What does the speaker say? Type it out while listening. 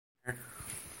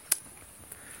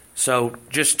So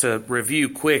just to review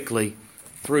quickly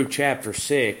through chapter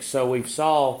 6. So we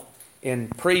saw in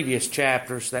previous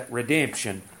chapters that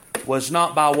redemption was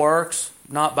not by works,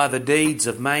 not by the deeds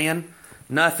of man.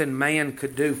 Nothing man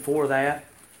could do for that.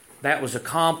 That was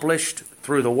accomplished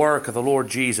through the work of the Lord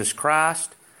Jesus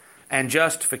Christ. And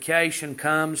justification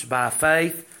comes by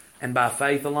faith and by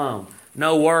faith alone.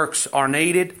 No works are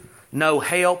needed. No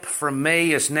help from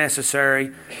me is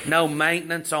necessary. No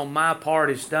maintenance on my part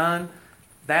is done.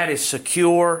 That is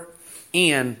secure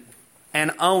in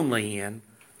and only in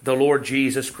the Lord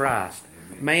Jesus Christ.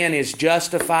 Man is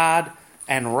justified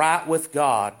and right with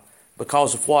God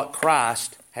because of what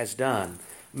Christ has done.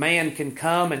 Man can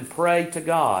come and pray to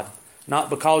God, not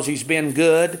because he's been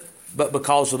good, but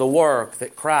because of the work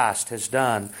that Christ has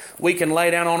done. We can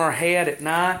lay down on our head at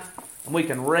night and we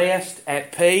can rest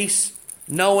at peace,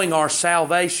 knowing our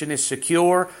salvation is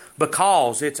secure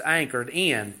because it's anchored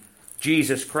in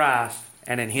Jesus Christ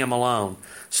and in Him alone.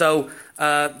 So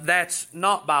that's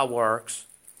not by works,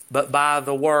 but by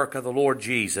the work of the Lord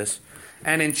Jesus.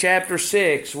 And in chapter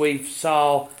 6, we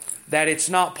saw that it's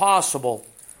not possible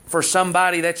for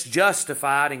somebody that's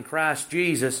justified in Christ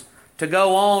Jesus to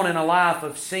go on in a life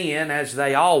of sin as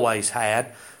they always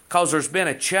had, because there's been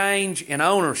a change in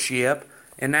ownership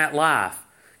in that life.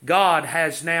 God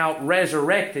has now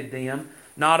resurrected them,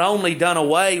 not only done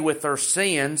away with their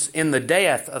sins in the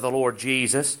death of the Lord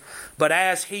Jesus, but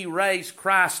as He raised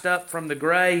Christ up from the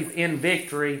grave in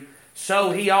victory,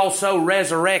 so He also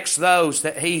resurrects those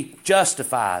that He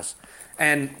justifies.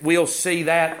 And we'll see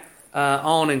that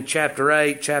on in chapter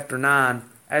 8, chapter 9,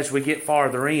 as we get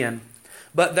farther in.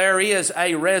 But there is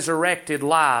a resurrected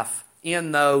life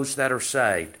in those that are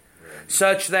saved,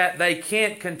 such that they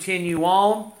can't continue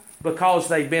on because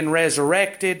they've been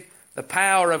resurrected. The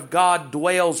power of God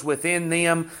dwells within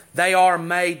them. They are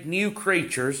made new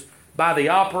creatures by the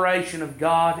operation of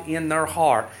God in their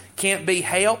heart. Can't be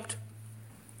helped.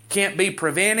 Can't be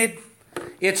prevented.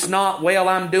 It's not, well,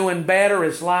 I'm doing better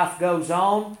as life goes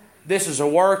on. This is a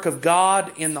work of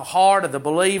God in the heart of the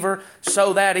believer,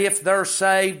 so that if they're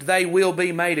saved, they will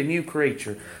be made a new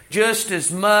creature. Just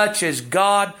as much as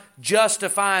God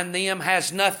justifying them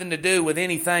has nothing to do with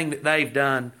anything that they've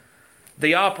done.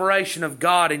 The operation of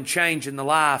God in changing the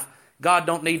life, God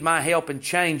don't need my help in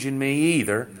changing me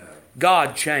either. No.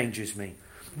 God changes me.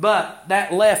 But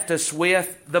that left us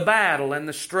with the battle and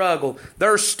the struggle.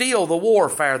 There's still the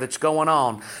warfare that's going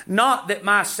on. Not that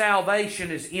my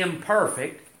salvation is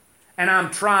imperfect and I'm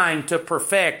trying to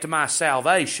perfect my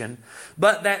salvation,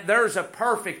 but that there's a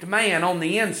perfect man on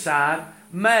the inside,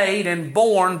 made and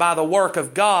born by the work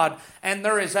of God, and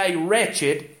there is a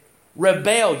wretched,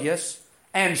 rebellious,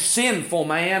 and sinful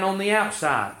man on the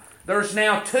outside. There's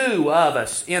now two of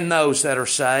us in those that are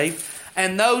saved,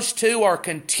 and those two are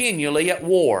continually at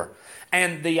war.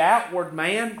 And the outward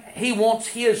man, he wants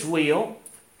his will.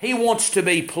 He wants to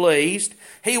be pleased.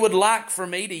 He would like for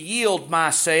me to yield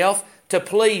myself to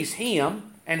please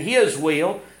him and his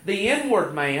will. The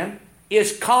inward man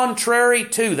is contrary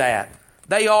to that.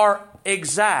 They are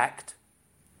exact,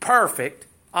 perfect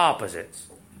opposites.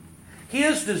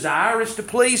 His desire is to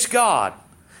please God,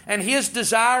 and his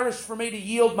desire is for me to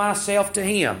yield myself to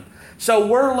Him. So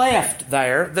we're left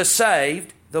there, the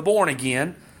saved, the born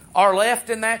again, are left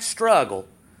in that struggle.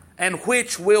 And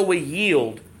which will we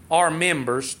yield our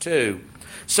members to?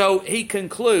 So he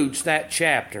concludes that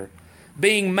chapter.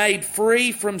 Being made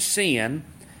free from sin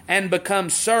and become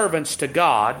servants to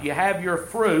God, you have your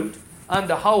fruit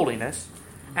unto holiness,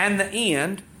 and the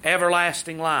end,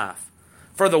 everlasting life.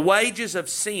 For the wages of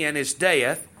sin is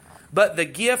death, but the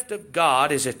gift of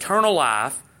God is eternal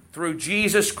life through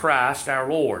Jesus Christ our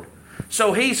Lord.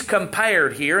 So he's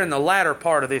compared here in the latter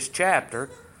part of this chapter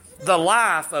the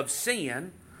life of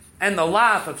sin and the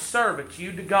life of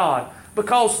servitude to God.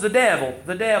 Because the devil,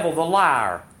 the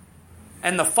liar,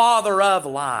 and the father of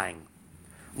lying.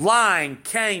 Lying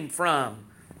came from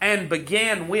and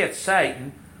began with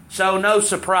Satan. So no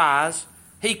surprise,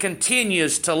 he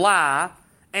continues to lie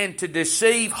and to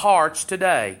deceive hearts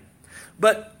today.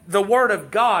 But the Word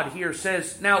of God here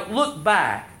says, now look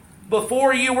back,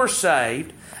 before you were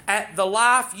saved, at the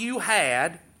life you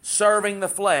had serving the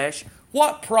flesh.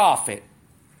 What profit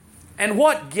and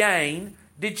what gain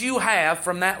did you have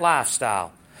from that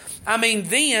lifestyle? I mean,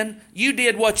 then you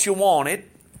did what you wanted.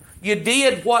 You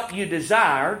did what you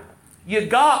desired. You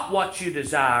got what you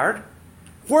desired.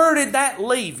 Where did that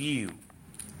leave you?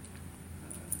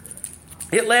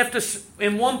 It left us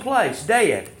in one place,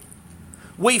 dead.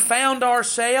 We found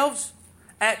ourselves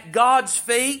at God's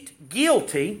feet,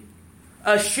 guilty,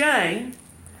 ashamed,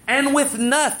 and with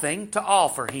nothing to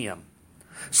offer Him.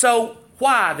 So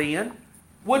why then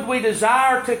would we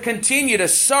desire to continue to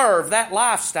serve that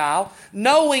lifestyle,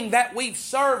 knowing that we've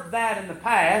served that in the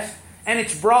past and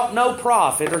it's brought no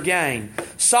profit or gain?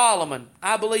 Solomon,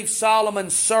 I believe Solomon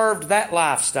served that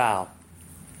lifestyle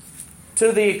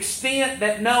to the extent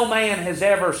that no man has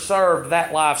ever served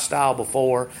that lifestyle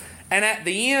before. And at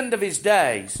the end of his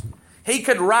days, he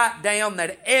could write down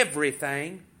that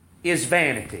everything is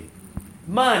vanity.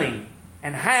 Money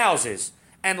and houses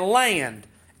and land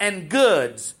and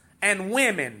goods and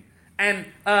women and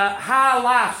high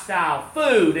lifestyle,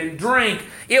 food and drink.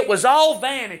 It was all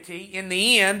vanity in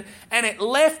the end, and it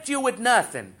left you with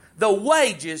nothing. The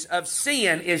wages of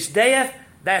sin is death.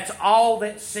 That's all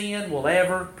that sin will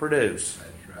ever produce.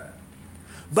 That's right.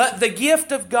 But the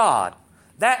gift of God,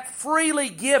 that freely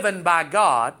given by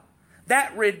God,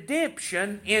 that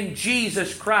redemption in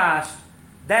Jesus Christ,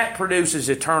 that produces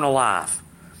eternal life.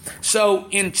 So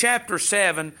in chapter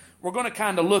 7, we're going to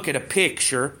kind of look at a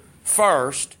picture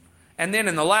first, and then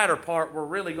in the latter part, we're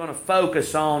really going to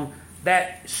focus on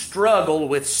that struggle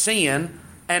with sin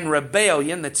and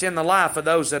rebellion that's in the life of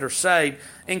those that are saved,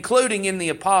 including in the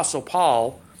Apostle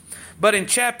Paul. But in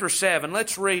chapter 7,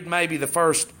 let's read maybe the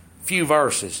first few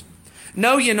verses.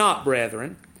 Know ye not,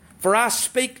 brethren, for I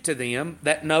speak to them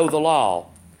that know the law,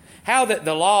 how that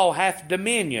the law hath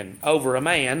dominion over a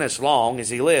man as long as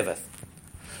he liveth.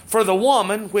 For the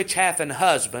woman which hath an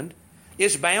husband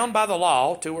is bound by the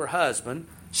law to her husband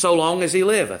so long as he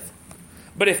liveth.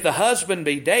 But if the husband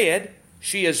be dead,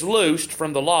 she is loosed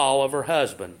from the law of her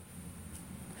husband.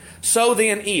 So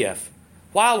then if,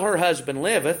 while her husband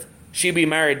liveth, she be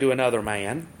married to another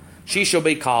man, she shall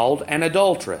be called an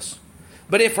adulteress.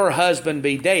 But if her husband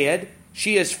be dead,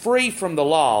 she is free from the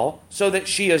law, so that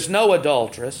she is no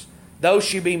adulteress, though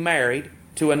she be married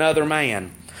to another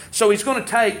man. So he's going to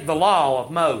take the law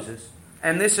of Moses,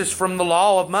 and this is from the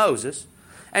law of Moses,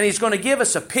 and he's going to give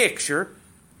us a picture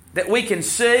that we can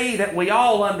see, that we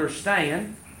all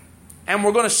understand, and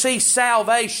we're going to see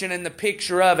salvation in the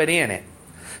picture of it in it.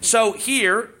 So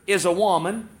here is a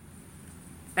woman,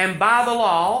 and by the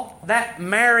law, that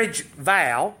marriage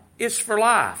vow is for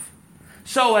life.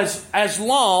 So as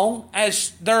long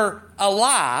as they're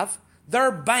alive,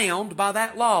 they're bound by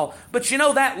that law. But you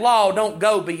know, that law don't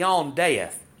go beyond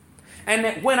death. And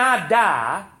that when I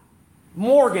die,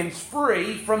 Morgan's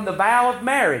free from the vow of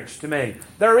marriage to me.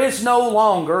 There is no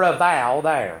longer a vow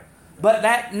there. But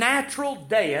that natural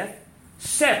death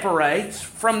separates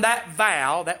from that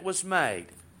vow that was made.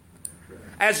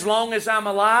 As long as I'm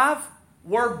alive,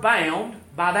 we're bound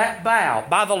by that vow.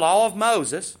 By the law of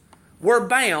Moses, we're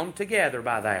bound together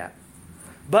by that.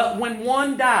 But when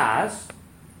one dies,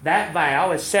 that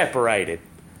vow is separated.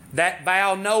 That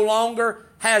vow no longer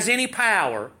has any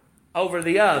power over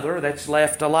the other that's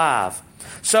left alive.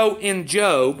 So in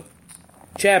Job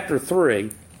chapter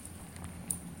 3,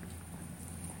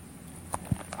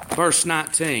 verse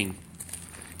 19,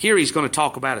 here he's going to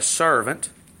talk about a servant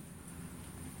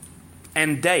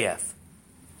and death.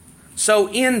 So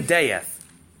in death,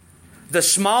 the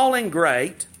small and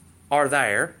great are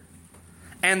there,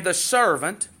 and the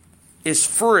servant is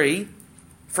free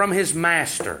from his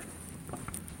master.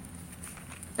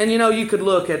 And you know, you could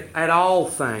look at all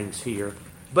things here,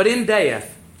 but in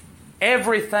death,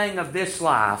 everything of this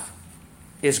life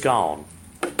is gone.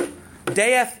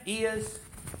 Death is,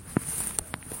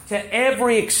 to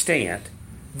every extent,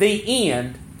 the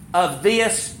end of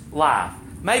this life.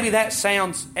 Maybe that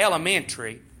sounds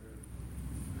elementary,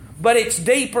 but it's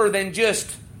deeper than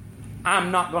just,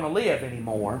 I'm not going to live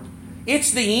anymore.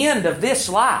 It's the end of this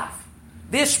life.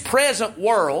 This present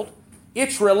world,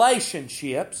 its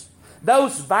relationships,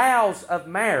 those vows of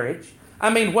marriage.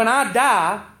 I mean, when I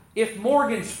die, if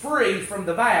Morgan's free from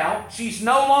the vow, she's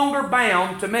no longer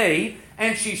bound to me,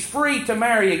 and she's free to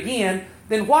marry again,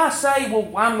 then why say,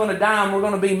 well, I'm going to die and we're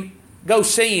going to go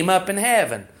see him up in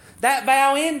heaven? That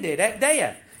vow ended at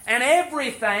death. And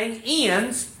everything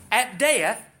ends at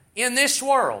death in this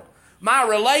world. My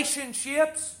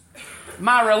relationships,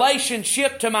 my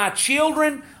relationship to my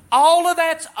children, all of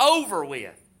that's over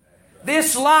with.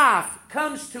 This life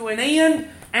comes to an end,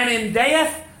 and in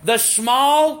death, the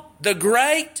small, the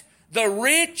great, the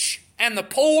rich and the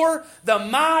poor, the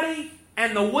mighty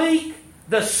and the weak,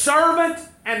 the servant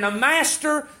and the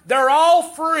master, they're all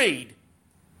freed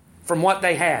from what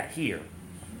they had here.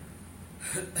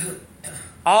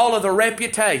 All of the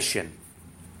reputation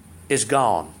is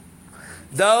gone.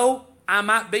 Though I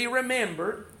might be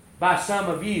remembered by some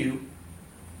of you,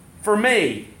 for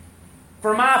me,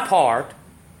 for my part,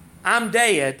 I'm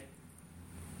dead.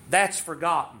 That's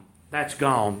forgotten. That's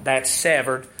gone. That's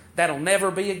severed. That'll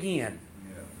never be again.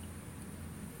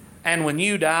 And when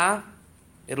you die,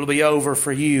 it'll be over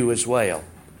for you as well.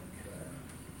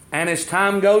 And as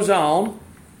time goes on,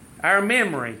 our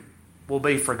memory will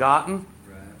be forgotten.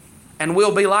 And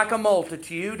we'll be like a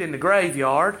multitude in the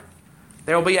graveyard.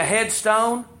 There will be a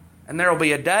headstone, and there will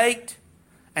be a date,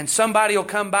 and somebody will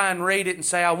come by and read it and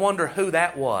say, I wonder who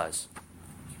that was.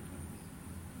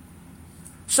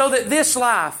 So that this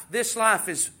life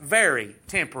is very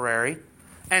temporary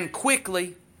and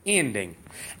quickly ending.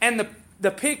 And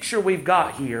the picture we've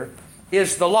got here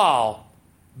is the law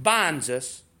binds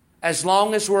us as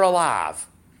long as we're alive.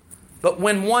 But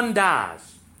when one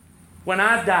dies, when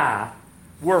I die,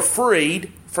 we're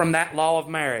freed from that law of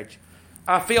marriage.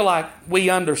 I feel like we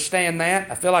understand that.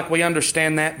 I feel like we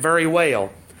understand that very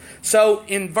well. So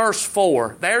in verse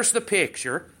 4, there's the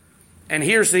picture, and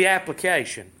here's the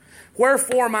application.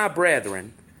 Wherefore, my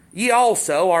brethren, ye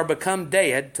also are become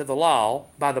dead to the law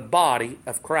by the body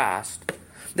of Christ,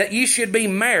 that ye should be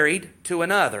married to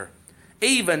another,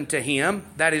 even to him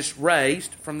that is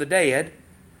raised from the dead,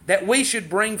 that we should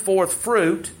bring forth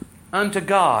fruit unto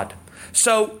God.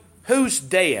 So, who's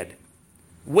dead?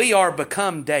 We are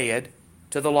become dead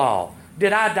to the law.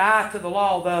 Did I die to the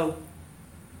law, though?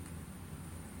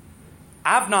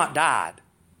 I've not died.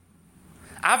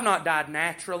 I've not died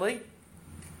naturally.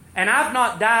 And I've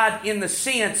not died in the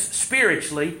sense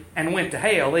spiritually and went to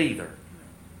hell either.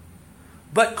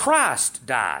 But Christ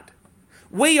died.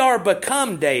 We are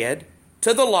become dead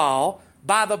to the law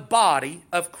by the body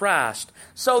of Christ.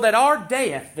 So that our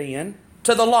death then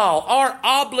to the law, our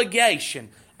obligation,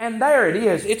 and there it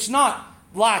is. It's not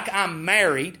like I'm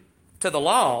married to the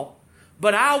law,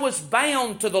 but I was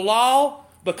bound to the law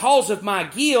because of my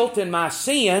guilt and my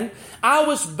sin. I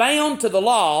was bound to the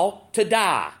law to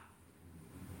die.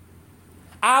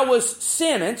 I was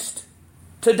sentenced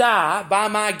to die by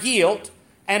my guilt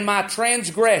and my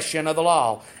transgression of the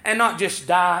law. And not just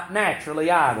die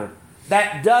naturally either.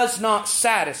 That does not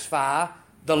satisfy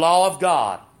the law of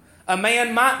God. A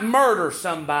man might murder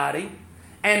somebody,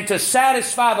 and to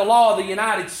satisfy the law of the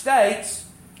United States,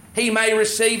 he may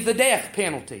receive the death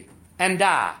penalty and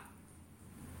die.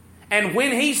 And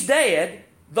when he's dead,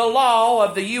 the law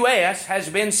of the U.S. has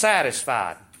been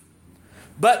satisfied.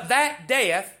 But that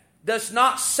death does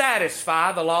not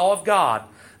satisfy the law of God.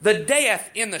 The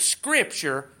death in the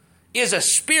Scripture is a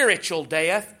spiritual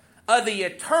death of the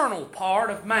eternal part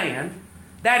of man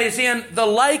that is in the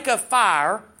lake of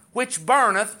fire which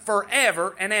burneth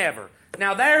forever and ever.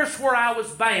 Now there's where I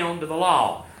was bound to the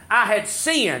law. I had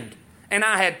sinned and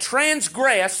I had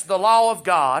transgressed the law of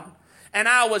God, and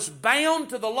I was bound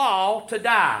to the law to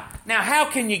die. Now how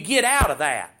can you get out of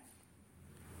that?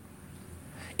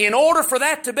 In order for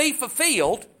that to be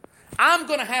fulfilled, I'm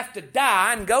going to have to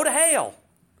die and go to hell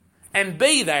and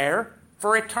be there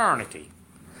for eternity.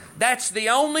 That's the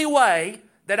only way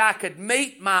that I could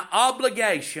meet my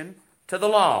obligation to the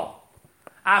law.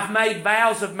 I've made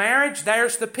vows of marriage.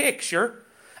 There's the picture.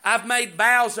 I've made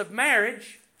vows of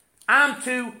marriage. I'm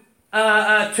to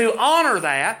honor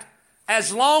that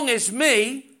as long as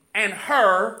me and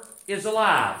her is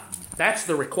alive. That's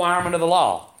the requirement of the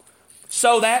law.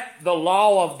 So that the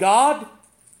law of God,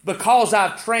 because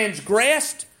I've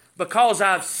transgressed, because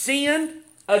I've sinned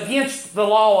against the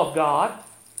law of God,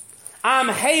 I'm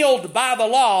held by the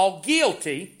law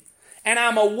guilty, and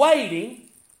I'm awaiting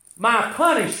my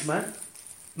punishment,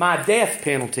 my death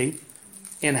penalty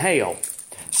in hell.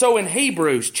 So in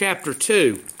Hebrews chapter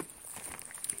 2,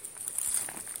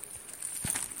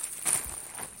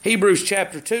 Hebrews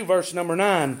chapter 2, verse number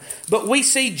 9, but we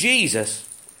see Jesus,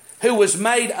 who was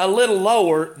made a little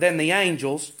lower than the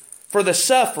angels for the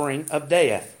suffering of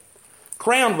death,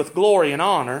 crowned with glory and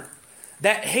honor,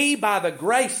 that he by the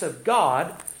grace of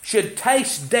God should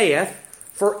taste death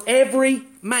for every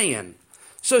man.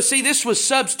 So see, this was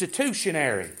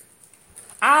substitutionary.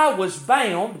 I was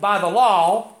bound by the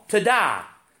law to die.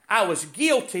 I was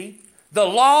guilty. The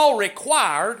law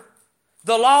required,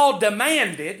 the law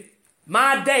demanded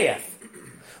my death.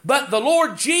 But the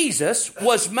Lord Jesus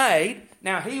was made,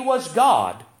 now he was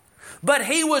God, but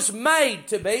he was made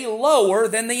to be lower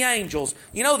than the angels.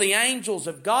 You know, the angels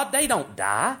of God, they don't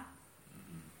die.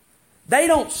 They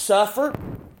don't suffer.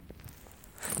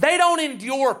 They don't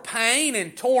endure pain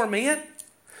and torment.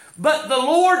 But the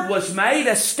Lord was made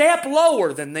a step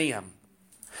lower than them.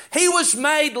 He was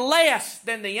made less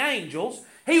than the angels.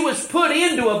 He was put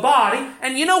into a body.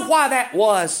 And you know why that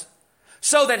was?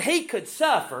 So that he could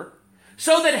suffer,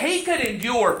 so that he could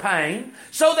endure pain,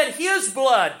 so that his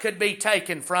blood could be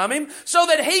taken from him, so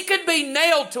that he could be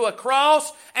nailed to a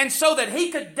cross, and so that he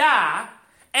could die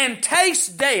and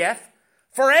taste death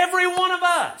for every one of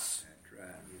us.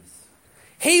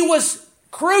 He was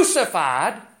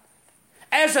crucified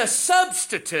as a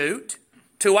substitute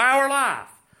to our life.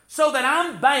 so that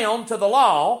I'm bound to the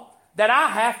law that I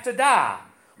have to die.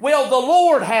 Well, the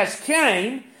Lord has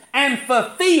came and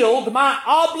fulfilled my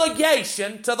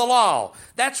obligation to the law.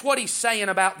 That's what he's saying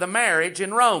about the marriage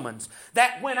in Romans.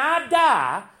 That when I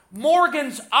die,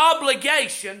 Morgan's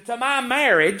obligation to my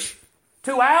marriage,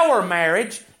 to our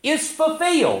marriage, is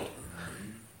fulfilled.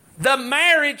 The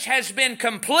marriage has been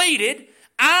completed.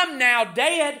 I'm now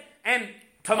dead, and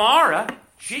tomorrow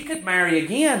she could marry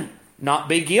again, not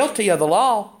be guilty of the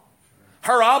law.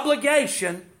 Her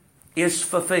obligation is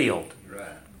fulfilled.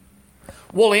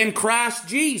 Well, in Christ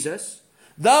Jesus,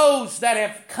 those that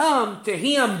have come to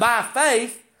Him by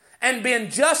faith and been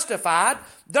justified,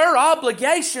 their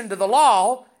obligation to the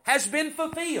law has been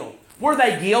fulfilled. Were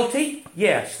they guilty?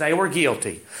 Yes, they were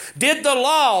guilty. Did the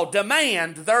law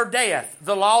demand their death?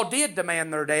 The law did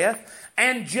demand their death,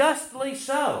 and justly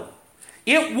so.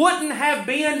 It wouldn't have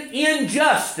been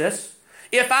injustice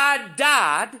if I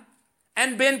died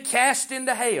and been cast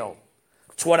into hell.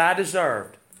 It's what I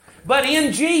deserved. But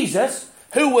in Jesus,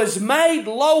 who was made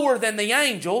lower than the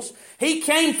angels, He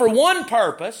came for one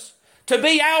purpose, to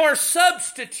be our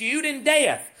substitute in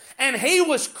death. And He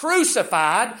was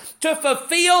crucified to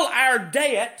fulfill our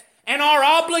debt and our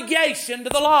obligation to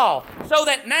the law. So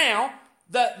that now,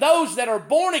 those that are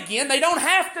born again, they don't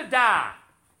have to die.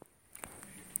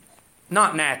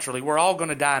 Not naturally. We're all going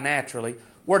to die naturally.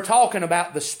 We're talking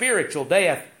about the spiritual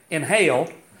death in hell.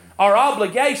 Our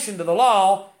obligation to the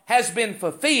law has been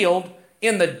fulfilled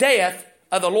in the death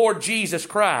of the Lord Jesus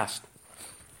Christ.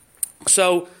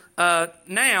 So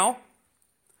now,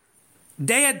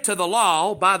 dead to the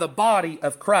law by the body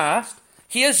of Christ,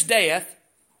 His death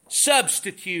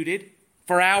substituted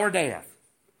for our death.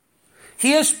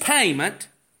 His payment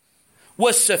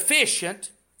was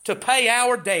sufficient to pay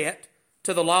our debt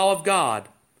to the law of God.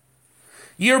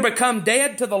 You're become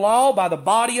dead to the law by the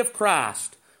body of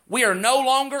Christ. We are no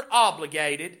longer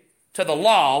obligated to the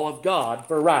law of God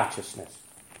for righteousness.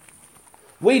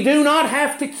 We do not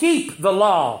have to keep the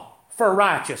law for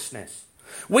righteousness.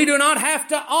 We do not have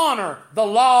to honor the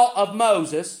law of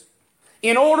Moses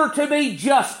in order to be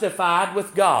justified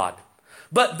with God.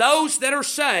 But those that are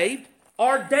saved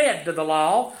are dead to the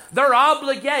law. Their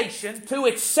obligation to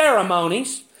its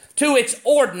ceremonies, to its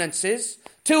ordinances,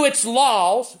 to its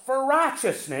laws for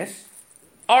righteousness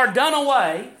are done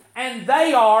away, and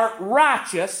they are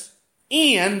righteous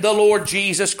in the Lord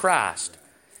Jesus Christ.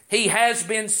 He has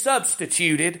been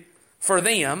substituted for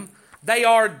them. They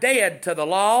are dead to the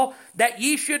law, that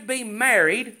ye should be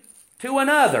married to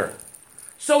another.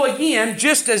 So again,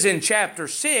 just as in chapter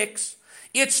 6,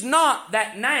 it's not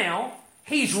that now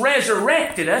He's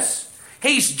resurrected us,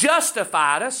 He's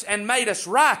justified us and made us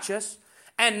righteous,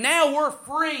 and now we're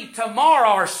free to mar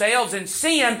ourselves in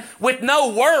sin with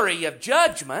no worry of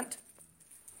judgment.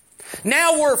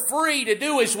 Now we're free to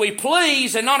do as we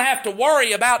please and not have to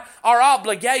worry about our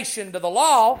obligation to the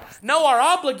law. No, our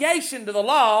obligation to the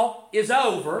law is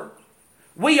over.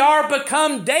 We are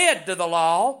become dead to the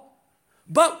law,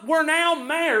 but we're now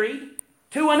married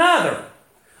to another.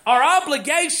 Our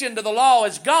obligation to the law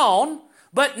is gone,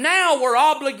 but now we're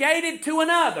obligated to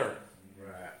another.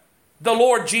 The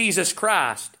Lord Jesus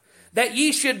Christ, that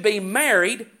ye should be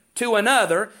married to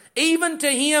another, even to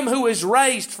Him who is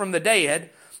raised from the dead,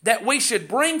 that we should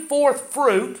bring forth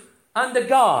fruit unto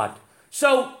God.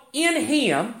 So in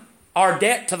Him, our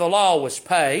debt to the law was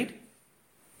paid.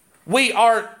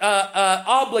 Our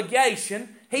obligation,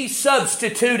 He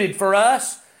substituted for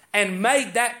us and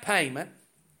made that payment.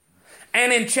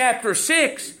 And in chapter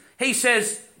 6, He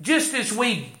says, just as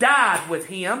we died with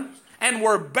Him and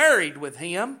were buried with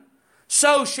Him,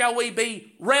 so shall we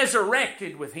be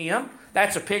resurrected with Him.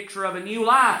 That's a picture of a new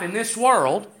life in this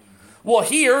world. Well,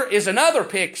 here is another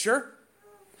picture.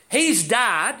 He's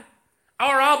died.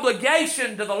 Our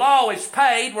obligation to the law is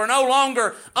paid. We're no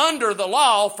longer under the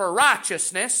law for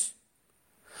righteousness.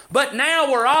 But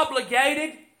now we're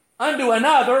obligated unto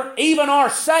another, even our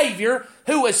Savior,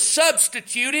 who was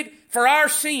substituted for our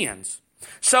sins.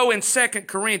 So in 2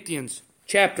 Corinthians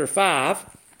chapter 5,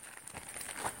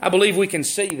 I believe we can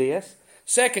see this.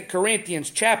 2 Corinthians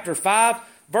chapter 5,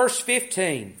 verse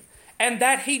 15. And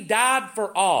that He died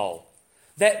for all,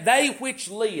 that they which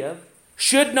live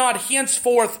should not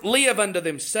henceforth live unto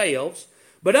themselves,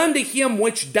 but unto Him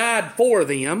which died for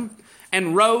them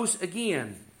and rose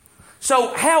again.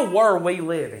 So how were we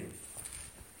living?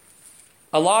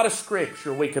 A lot of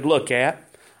scripture we could look at.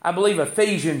 I believe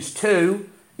Ephesians 2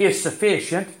 is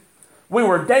sufficient. We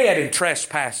were dead in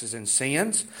trespasses and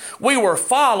sins. We were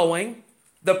following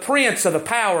the prince of the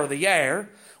power of the air.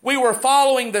 We were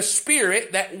following the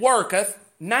spirit that worketh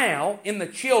now in the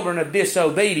children of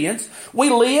disobedience. We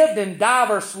lived in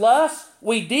divers lusts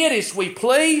we did as we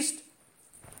pleased.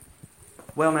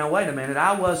 Well, now wait a minute.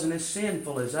 I wasn't as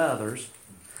sinful as others.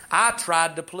 I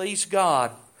tried to please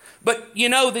God. But you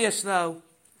know this, though.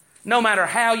 No matter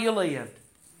how you lived,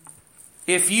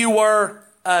 if you were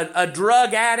a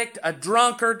drug addict, a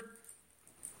drunkard,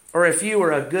 or if you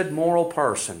were a good moral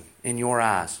person in your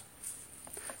eyes,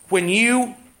 when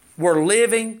you were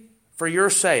living for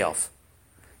yourself,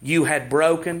 you had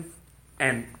broken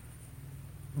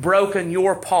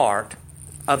your part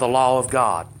of the law of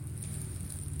God.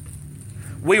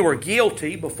 We were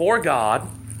guilty before God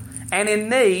and in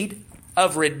need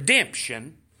of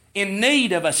redemption, in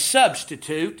need of a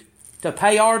substitute to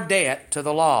pay our debt to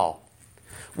the law.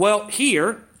 Well,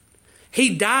 here,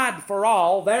 He died for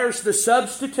all. There's the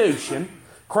substitution.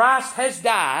 Christ has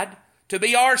died to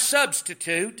be our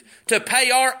substitute, to pay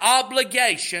our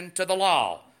obligation to the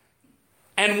law.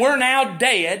 And we're now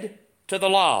dead to the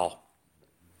law.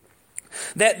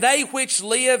 That they which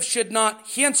live should not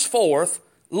henceforth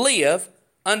live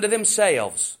unto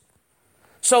themselves.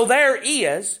 So there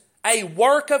is a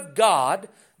work of God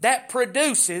that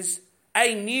produces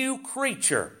a new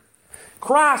creature.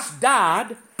 Christ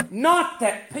died not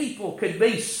that people could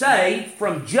be saved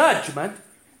from judgment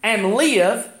and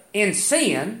live in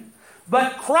sin,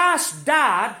 but Christ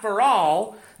died for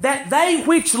all, that they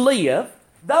which live,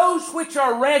 those which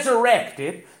are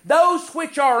resurrected, those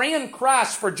which are in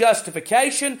Christ for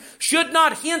justification, should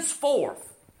not henceforth,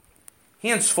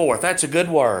 that's a good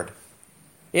word.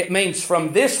 It means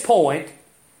from this point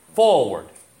forward.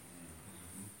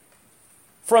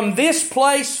 From this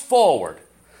place forward.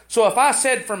 So if I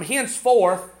said from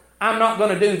henceforth, I'm not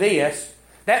going to do this,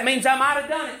 that means I might have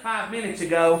done it 5 minutes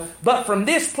ago, but from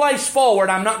this place forward,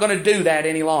 I'm not going to do that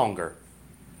any longer.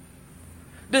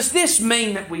 Does this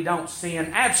mean that we don't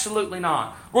sin? Absolutely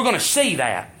not. We're going to see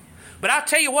that. But I'll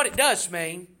tell you what it does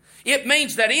mean. It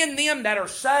means that in them that are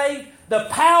saved, the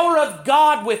power of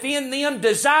God within them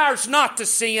desires not to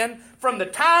sin from the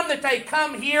time that they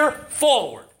come here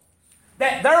forward.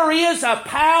 That there is a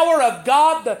power of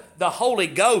God, the Holy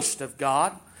Ghost of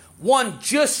God, one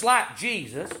just like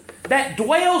Jesus, that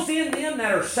dwells in them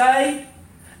that are saved,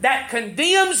 that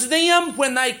condemns them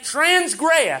when they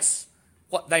transgress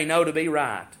what they know to be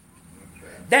right,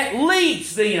 that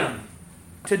leads them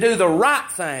to do the right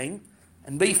thing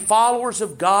and be followers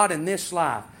of God in this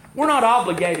life. We're not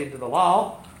obligated to the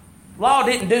law. Law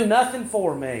didn't do nothing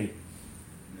for me.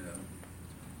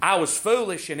 I was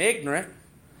foolish and ignorant,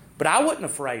 but I wasn't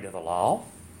afraid of the law.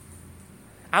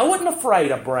 I wasn't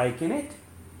afraid of breaking it.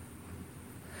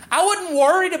 I wasn't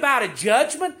worried about a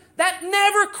judgment. That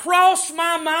never crossed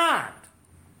my mind.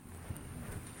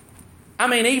 I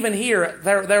mean, even here,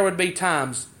 there would be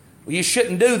times, well, you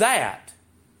shouldn't do that.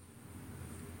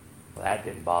 Well, that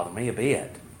didn't bother me a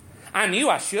bit. I knew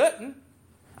I shouldn't.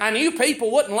 I knew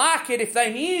people wouldn't like it if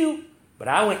they knew, but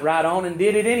I went right on and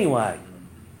did it anyway.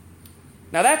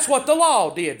 Now, that's what the law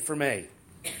did for me.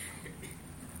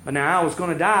 But now I was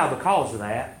going to die because of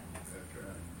that.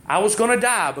 I was going to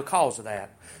die because of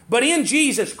that. But in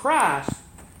Jesus Christ,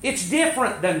 it's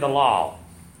different than the law.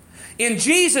 In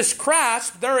Jesus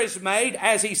Christ, there is made,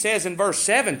 as He says in verse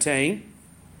 17,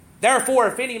 therefore,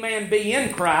 if any man be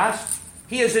in Christ,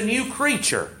 he is a new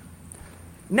creature.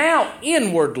 Now,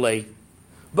 inwardly,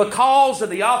 because of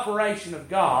the operation of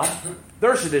God,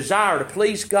 there's a desire to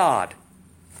please God.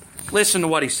 Listen to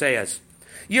what He says.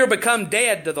 You're become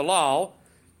dead to the law,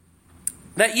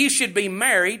 that ye should be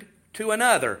married to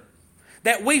another,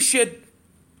 that we should,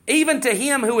 even to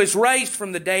Him who is raised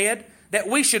from the dead, that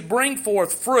we should bring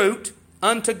forth fruit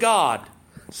unto God.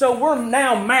 So we're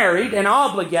now married and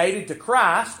obligated to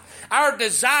Christ. Our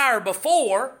desire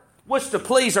before was to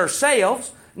please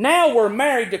ourselves. Now we're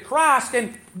married to Christ,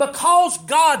 and because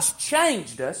God's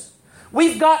changed us,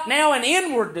 we've got now an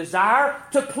inward desire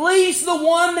to please the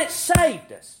one that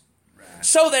saved us.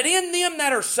 So that in them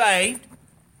that are saved,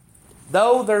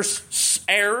 though there's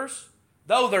errors,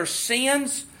 though there's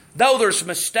sins, though there's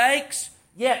mistakes,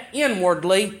 yet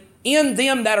inwardly, in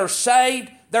them that are saved,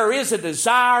 there is a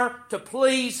desire to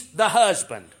please the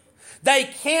husband. They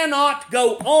cannot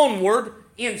go onward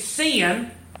in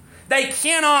sin. They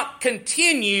cannot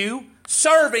continue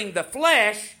serving the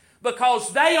flesh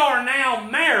because they are now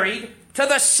married to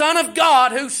the Son of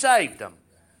God who saved them.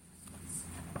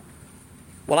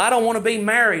 Well, I don't want to be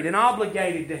married and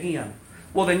obligated to Him.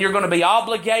 Well, then you're going to be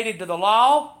obligated to the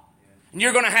law, and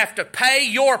you're going to have to pay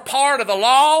your part of the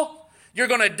law. You're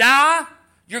going to die.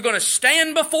 You're going to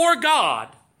stand before God.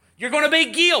 You're going to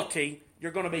be guilty.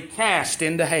 You're going to be cast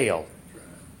into hell.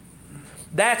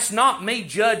 That's not me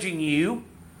judging you.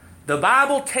 The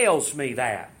Bible tells me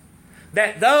that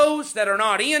those that are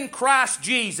not in Christ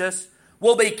Jesus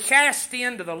will be cast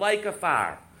into the lake of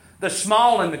fire. The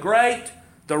small and the great,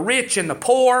 the rich and the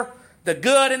poor, the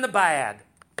good and the bad.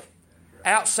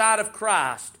 Outside of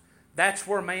Christ, that's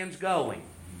where man's going.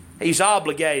 He's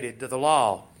obligated to the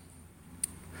law.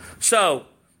 So,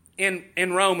 in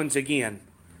Romans again,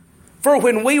 for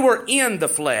when we were in the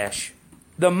flesh,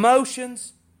 the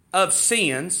motions of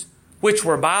sins, which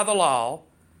were by the law,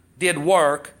 did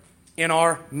work in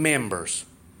our members.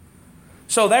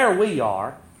 So there we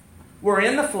are. We're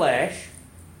in the flesh.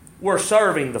 We're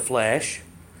serving the flesh.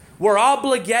 We're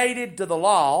obligated to the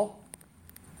law.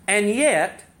 And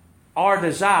yet, our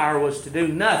desire was to do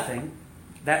nothing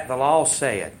that the law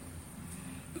said.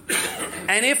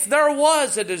 And if there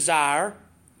was a desire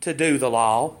to do the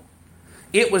law,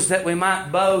 it was that we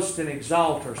might boast and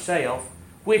exalt ourselves,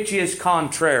 which is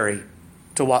contrary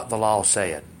to what the law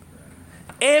said.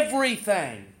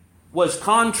 Everything was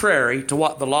contrary to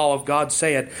what the law of God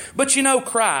said. But you know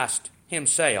Christ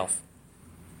Himself.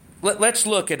 Let's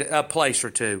look at a place or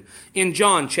two. In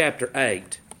John chapter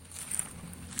 8.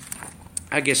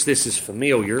 I guess this is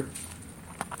familiar.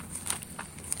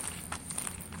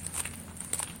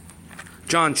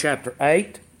 John chapter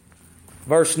 8,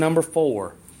 verse number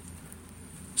 4.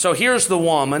 So here's the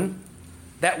woman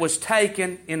that was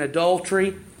taken in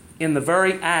adultery in the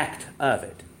very act of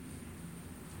it.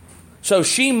 So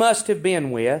she must have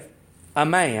been with a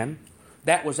man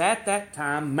that was at that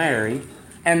time married,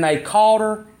 and they caught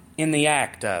her in the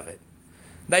act of it.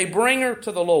 They bring her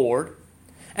to the Lord,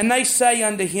 and they say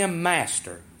unto Him,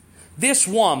 Master, this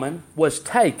woman was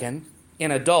taken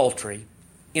in adultery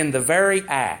in the very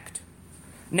act.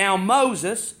 Now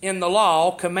Moses in the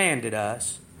law commanded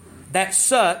us that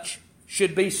such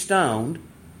should be stoned.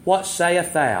 What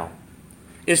sayest thou?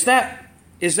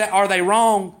 Are they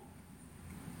wrong?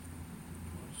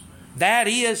 That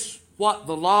is what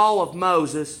the law of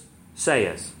Moses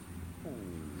says.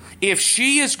 If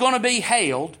she is going to be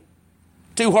held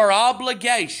to her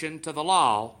obligation to the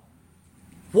law,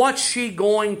 what's she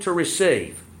going to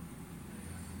receive?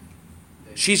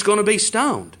 She's going to be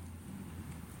stoned.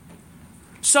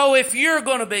 So if you're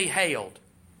going to be held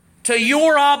to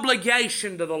your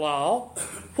obligation to the law,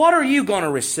 what are you going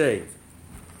to receive?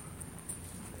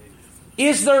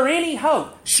 Is there any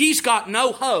hope? She's got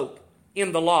no hope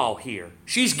in the law here.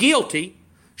 She's guilty.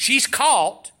 She's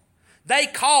caught. They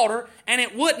caught her, and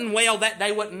it wasn't well that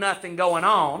day wasn't nothing going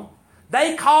on.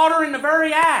 They caught her in the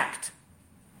very act.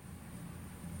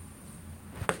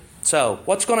 So,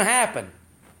 what's going to happen?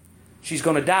 She's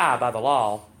going to die by the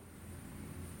law.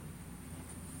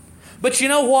 But you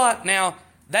know what? Now,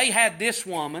 they had this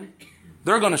woman.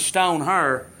 They're going to stone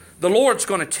her. The Lord's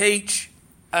going to teach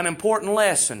an important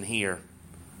lesson here.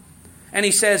 And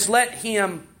He says, let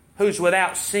him who's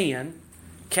without sin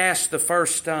cast the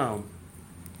first stone.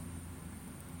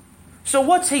 So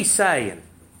what's He saying?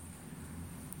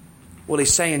 Well,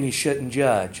 He's saying you shouldn't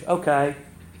judge. Okay.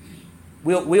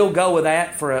 We'll go with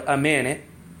that for a minute.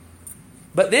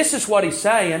 But this is what He's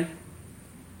saying.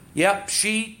 Yep,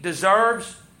 she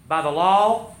deserves by the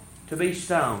law to be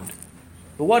stoned.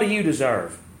 But what do you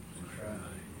deserve?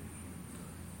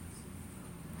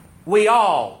 We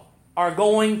all are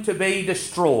going to be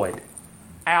destroyed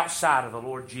outside of the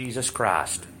Lord Jesus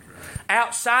Christ.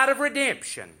 Outside of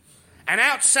redemption and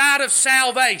outside of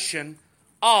salvation,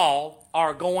 all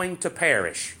are going to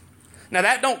perish. Now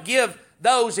that don't give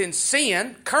those in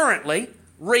sin currently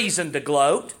reason to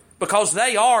gloat, because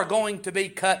they are going to be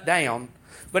cut down.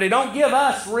 But it don't give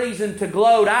us reason to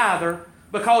gloat either,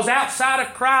 because outside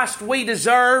of Christ we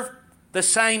deserve the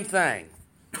same thing.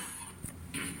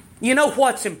 You know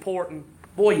what's important?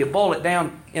 Boy, you boil it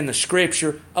down in the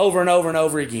Scripture over and over and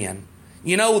over again.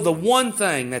 You know, the one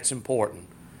thing that's important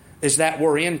is that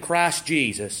we're in Christ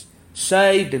Jesus,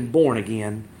 saved and born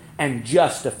again, and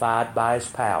justified by His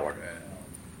power.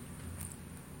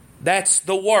 That's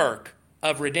the work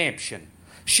of redemption.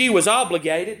 She was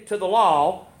obligated to the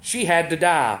law. She had to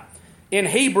die. In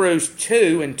Hebrews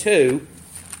 2:2,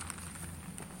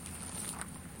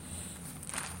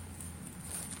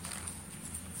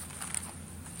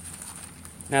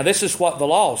 now this is what the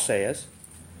law says.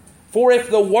 For if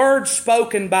the word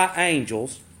spoken by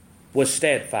angels was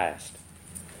steadfast,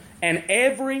 and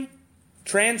every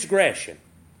transgression,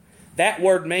 that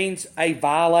word means a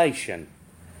violation,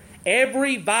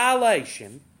 every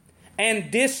violation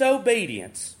and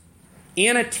disobedience,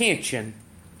 inattention,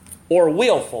 or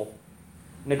willful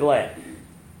neglect.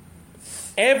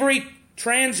 Every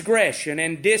transgression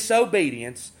and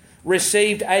disobedience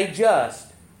received a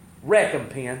just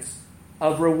recompense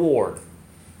of reward.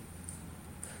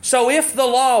 So if the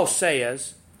law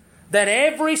says that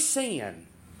every sin,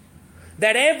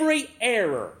 that every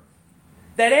error,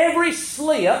 that every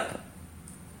slip,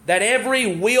 that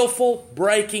every willful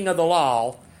breaking of the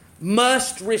law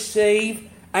must receive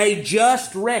a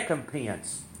just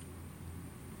recompense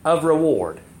of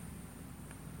reward,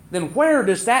 then where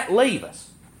does that leave us?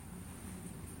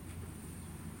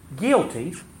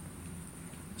 Guilty,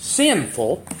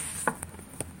 sinful,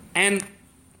 and,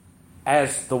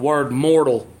 as the word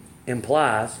mortal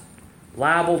implies,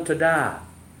 liable to die.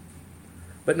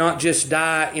 But not just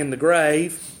die in the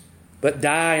grave, but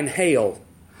die in hell.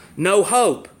 No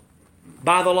hope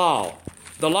by the law.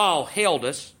 The law held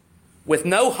us with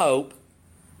no hope,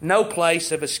 no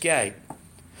place of escape.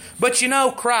 But you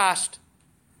know, Christ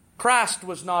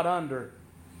was not under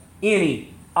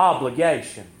any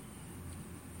obligation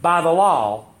by the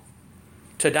law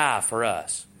to die for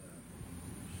us.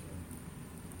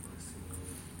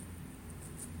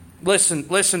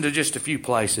 Listen to just a few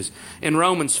places. In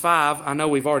Romans 5, I know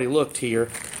we've already looked here.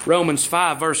 Romans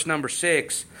 5, verse number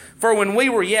 6. For when we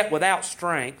were yet without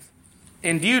strength,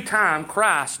 in due time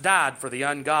Christ died for the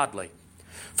ungodly.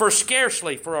 For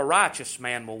scarcely for a righteous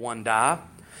man will one die,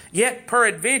 yet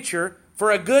peradventure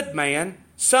for a good man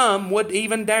some would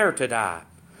even dare to die.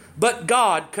 But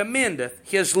God commendeth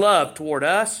His love toward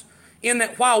us, in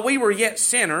that while we were yet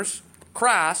sinners,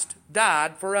 Christ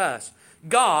died for us.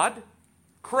 God,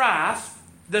 Christ,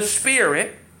 the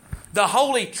Spirit, the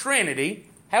Holy Trinity,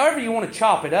 however you want to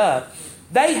chop it up,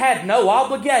 they had no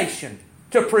obligation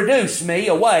to produce me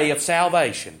a way of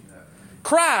salvation.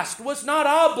 Christ was not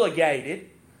obligated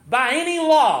by any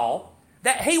law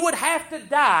that He would have to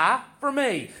die for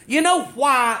me. You know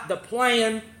why the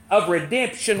plan of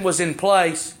redemption was in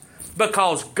place?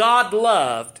 Because God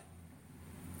loved,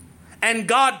 and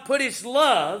God put His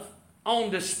love on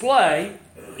display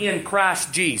in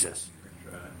Christ Jesus.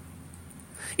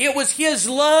 It was His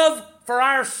love for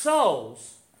our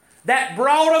souls that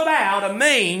brought about a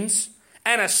means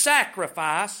and a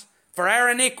sacrifice for our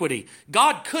iniquity.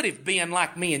 God could have been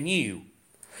like me and you.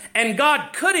 And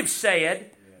God could have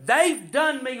said, they've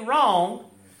done me wrong.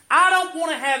 I don't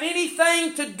want to have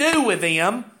anything to do with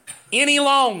them any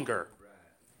longer.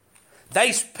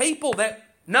 These people that,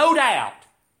 no doubt,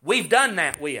 we've done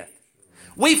that with.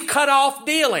 We've cut off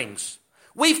dealings.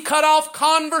 We've cut off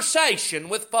conversation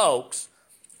with folks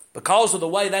because of the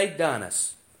way they've done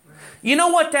us. You know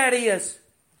what that is?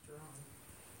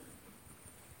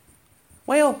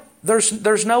 Well,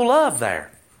 there's no love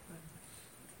there.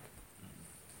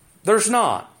 There's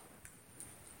not.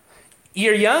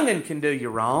 Your young'un can do you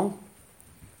wrong.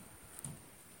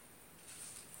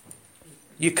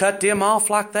 You cut them off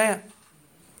like that.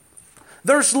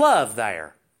 There's love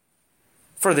there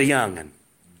for the young'un.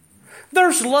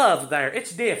 There's love there.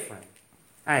 It's different,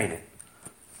 ain't it?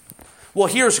 Well,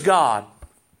 here's God.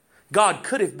 God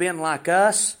could have been like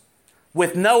us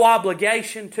with no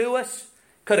obligation to us,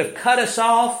 could have cut us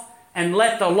off and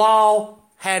let the law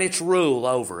had its rule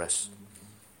over us.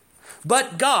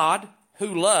 But God,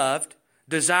 who loved,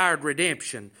 desired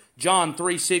redemption. John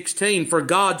 3:16, for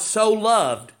God so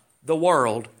loved the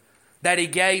world that He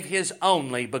gave His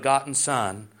only begotten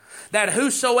Son, that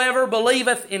whosoever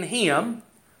believeth in Him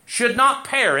should not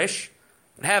perish,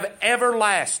 but have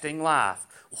everlasting life.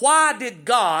 Why did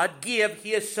God give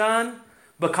His Son?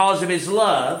 Because of His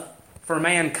love for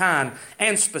mankind,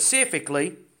 and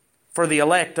specifically for the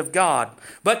elect of God.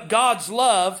 But God's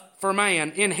love for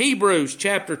man, in Hebrews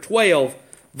chapter 12,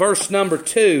 verse number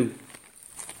 2,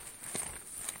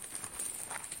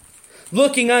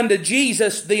 looking unto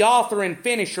Jesus, the author and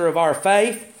finisher of our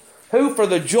faith, who for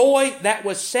the joy that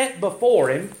was set before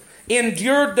Him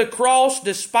endured the cross,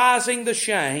 despising the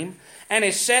shame, and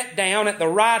is set down at the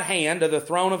right hand of the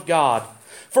throne of God.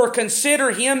 For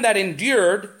consider Him that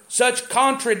endured such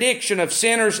contradiction of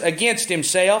sinners against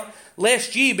Himself,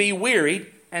 lest ye be wearied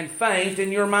and faint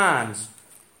in your minds.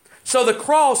 So the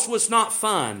cross was not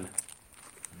fun.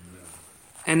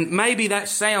 And maybe that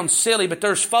sounds silly, but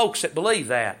there's folks that believe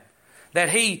that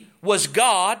He was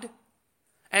God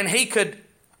and He could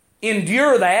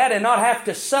endure that and not have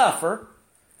to suffer.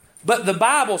 But the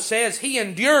Bible says He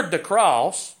endured the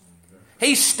cross.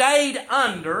 He stayed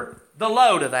under the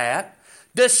load of that,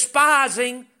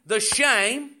 despising the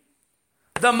shame,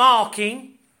 the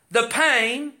mocking, the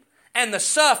pain, and the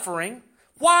suffering.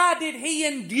 Why did He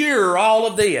endure all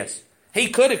of this? He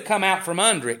could have come out from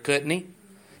under it, couldn't He?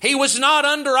 He was not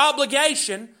under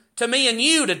obligation to me and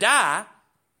you to die.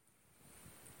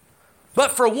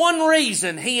 But for one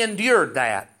reason He endured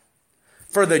that.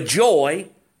 For the joy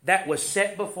that was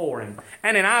set before Him.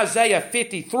 And in Isaiah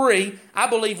 53, I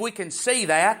believe we can see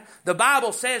that. The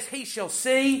Bible says He shall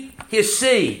see His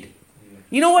seed.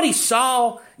 You know what he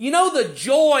saw? You know the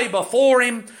joy before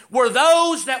him were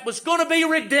those that was going to be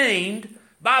redeemed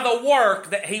by the work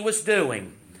that he was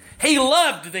doing. He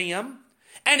loved them,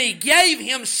 and he gave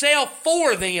himself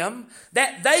for them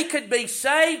that they could be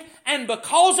saved, and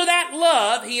because of that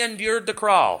love, he endured the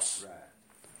cross.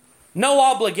 No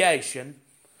obligation,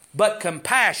 but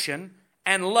compassion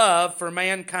and love for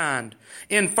mankind.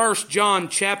 In 1 John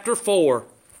chapter 4,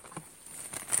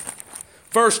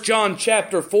 1 John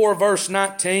chapter 4 verse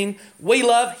 19, we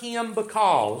love him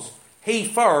because he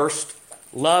first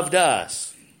loved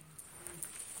us.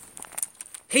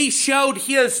 He showed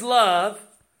his love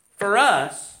for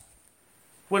us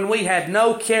when we had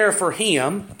no care for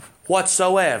him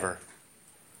whatsoever.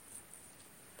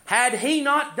 Had he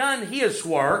not done his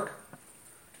work,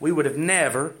 we would have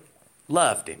never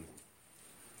loved him.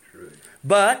 True.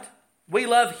 But we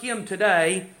love him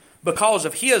today because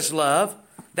of his love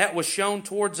that was shown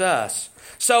towards us.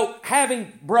 So,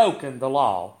 having broken the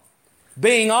law,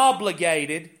 being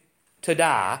obligated to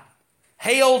die,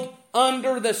 held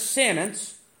under the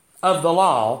sentence of the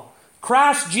law,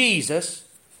 Christ Jesus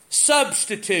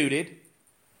substituted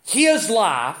his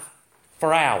life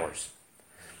for ours.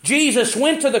 Jesus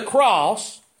went to the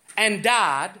cross and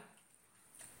died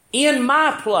in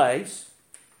my place,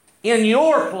 in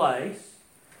your place,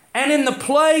 and in the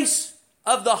place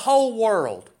of the whole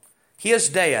world. His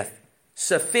death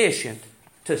sufficient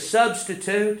to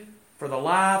substitute for the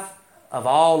life of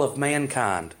all of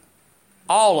mankind.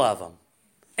 All of them.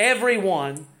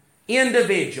 Everyone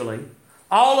individually.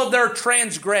 All of their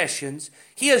transgressions.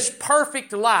 His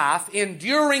perfect life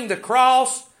enduring the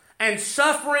cross and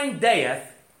suffering death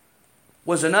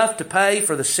was enough to pay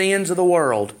for the sins of the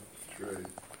world.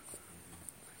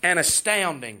 And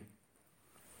astounding.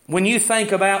 When you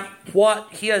think about what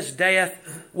his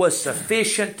death was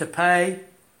sufficient to pay,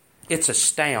 it's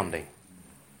astounding.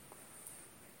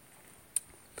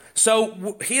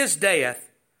 So his death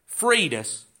freed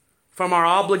us from our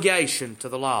obligation to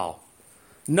the law.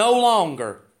 No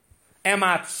longer am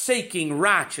I seeking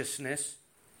righteousness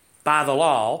by the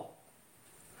law.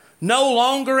 No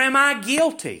longer am I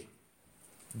guilty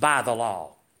by the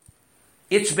law.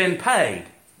 It's been paid.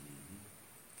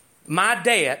 My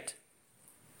debt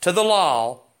to the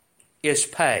law is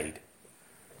paid.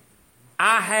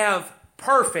 I have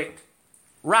perfect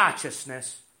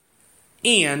righteousness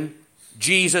in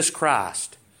Jesus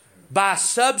Christ by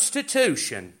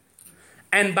substitution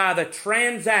and by the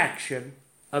transaction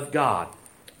of God.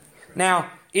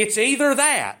 Now, it's either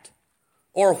that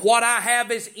or what I have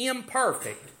is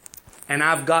imperfect and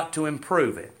I've got to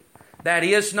improve it. That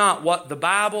is not what the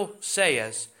Bible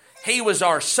says. He was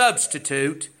our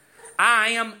substitute. I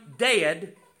am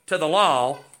dead to the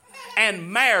law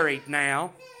and married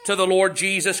now to the Lord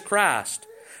Jesus Christ.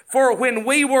 For when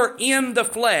we were in the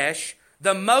flesh,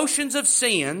 the motions of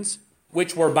sins,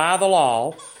 which were by the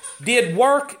law, did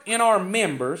work in our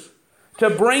members to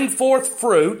bring forth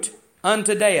fruit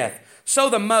unto death. So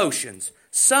the motions,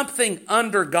 something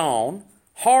undergone,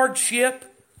 hardship,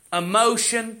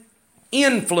 emotion,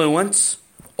 influence,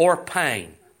 or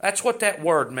pain. That's what that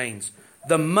word means.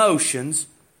 The motions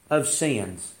of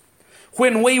sins.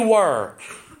 When we were.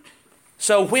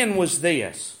 So when was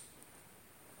this?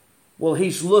 Well,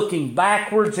 he's looking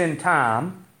backwards in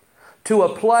time to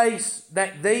a place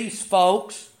that these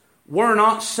folks were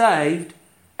not saved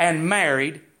and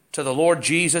married to the Lord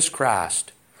Jesus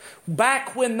Christ.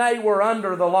 Back when they were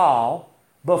under the law,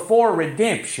 before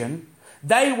redemption,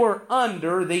 they were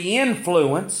under the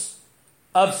influence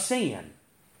of sin.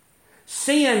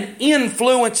 Sin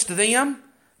influenced them,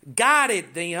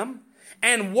 guided them,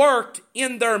 and worked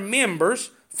in their members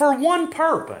for one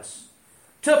purpose: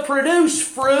 to produce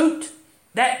fruit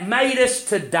that made us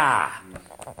to die.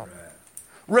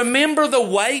 Remember, the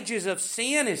wages of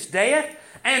sin is death,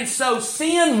 and so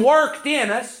sin worked in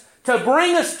us to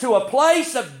bring us to a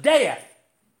place of death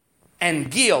and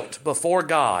guilt before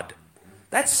God.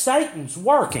 That's Satan's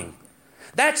working.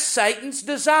 That's Satan's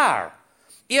desire.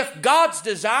 If God's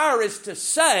desire is to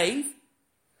save,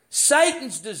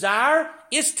 Satan's desire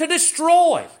is to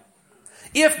destroy.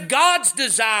 If God's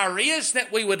desire is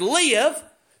that we would live,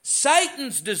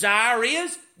 Satan's desire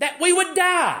is that we would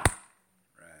die.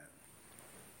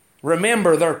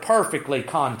 Remember, they're perfectly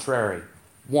contrary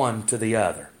one to the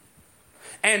other.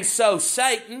 And so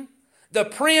Satan, the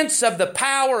prince of the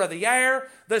power of the air,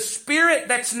 the spirit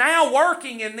that's now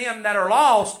working in them that are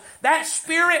lost, that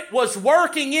spirit was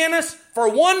working in us for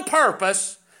one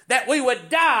purpose: that we would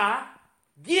die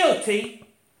guilty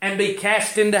and be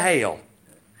cast into hell.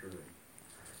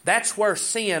 That's where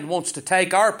sin wants to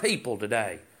take our people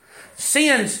today.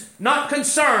 Sin's not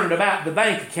concerned about the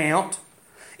bank account.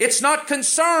 It's not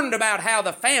concerned about how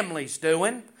the family's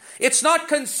doing. It's not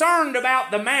concerned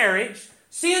about the marriage.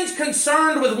 Sin's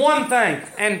concerned with one thing.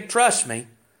 And trust me,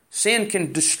 sin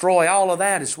can destroy all of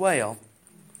that as well.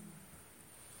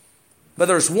 But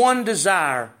there's one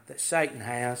desire that Satan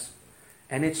has,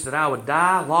 and it's that I would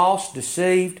die lost,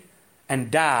 deceived, and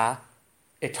die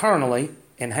eternally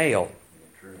in hell.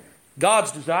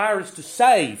 God's desire is to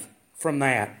save from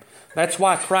that. That's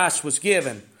why Christ was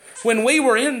given. When we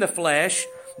were in the flesh,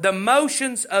 the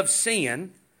motions of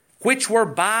sin, which were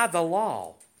by the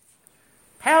law.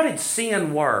 How did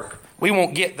sin work? We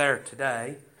won't get there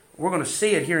today. We're going to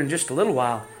see it here in just a little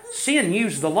while. Sin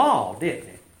used the law, didn't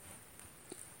it?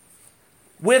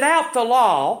 Without the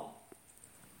law,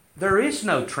 there is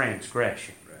no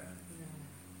transgression.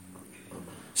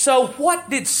 So what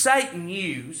did Satan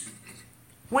use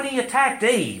when he attacked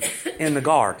Eve in the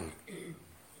garden?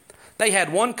 They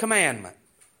had one commandment.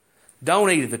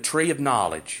 Don't eat of the tree of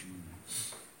knowledge.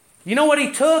 You know what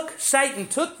he took? Satan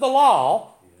took the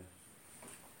law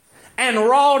and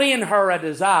wrought in her a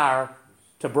desire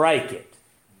to break it.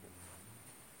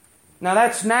 Now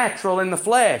that's natural in the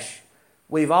flesh.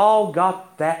 We've all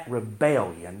got that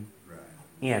rebellion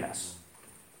in us.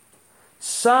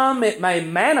 Some it may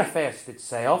manifest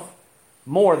itself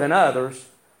more than others,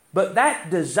 but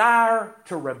that desire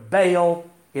to rebel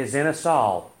is in us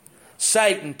all.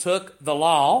 Satan took the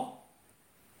law.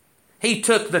 He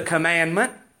took the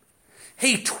commandment.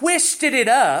 He twisted it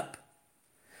up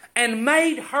and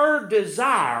made her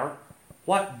desire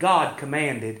what God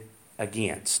commanded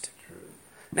against.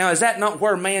 Now, is that not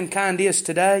where mankind is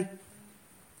today?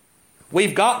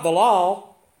 We've got the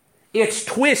law. It's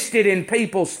twisted in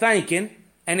people's thinking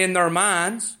and in their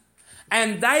minds.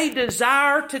 And they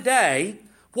desire today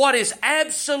what is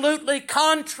absolutely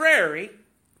contrary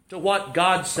to what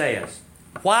God says.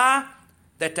 Why?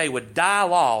 That they would die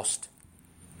lost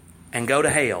and go to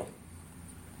hell.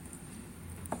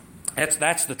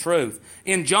 That's the truth.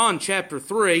 In John chapter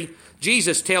 3,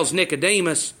 Jesus tells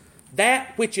Nicodemus,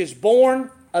 that which is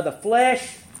born of the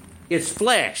flesh is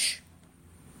flesh.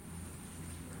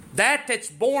 That that's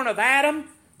born of Adam,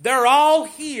 they're all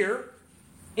here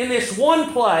in this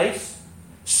one place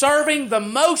serving the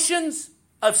motions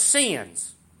of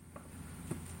sins.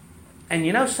 And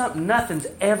you know something? Nothing's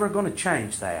ever going to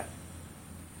change that.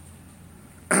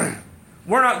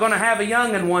 We're not going to have a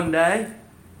young'un one day,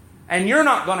 and you're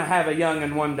not going to have a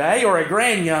young'un one day, or a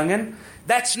grand-young'un.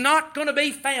 That's not going to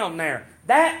be found there.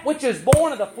 That which is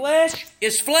born of the flesh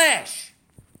is flesh.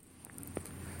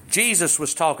 Jesus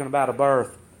was talking about a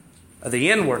birth of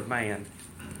the inward man,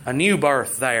 a new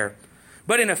birth there.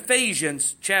 But in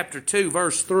Ephesians chapter 2,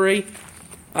 verse 3,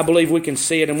 I believe we can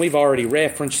see it, and we've already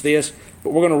referenced this,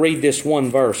 but we're going to read this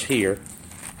one verse here.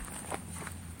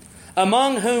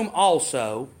 Among whom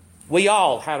also we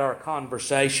all had our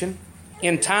conversation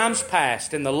in times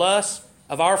past in the lusts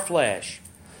of our flesh,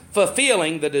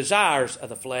 fulfilling the desires of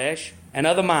the flesh and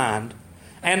of the mind,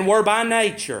 and were by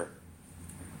nature.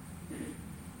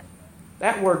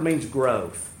 That word means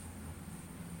growth.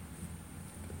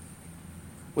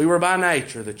 We were by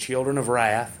nature the children of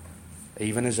wrath,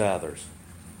 even as others.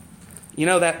 You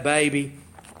know that baby,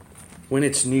 when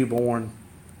it's newborn,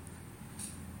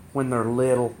 when they're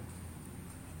little,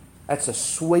 that's the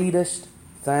sweetest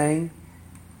thing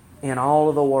in all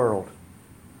of the world.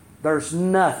 There's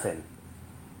nothing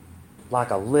like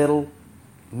a little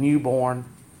newborn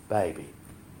baby.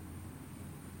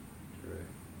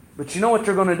 But you know what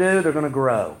they're going to do? They're going to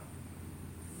grow.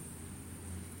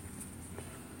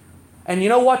 And you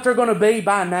know what they're going to be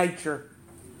by nature?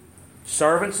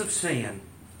 Servants of sin,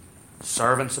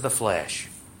 servants of the flesh,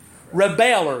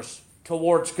 rebellers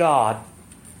towards God,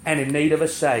 and in need of a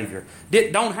Savior.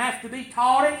 Don't have to be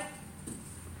taught it.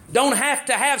 Don't have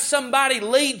to have somebody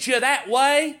lead you that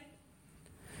way.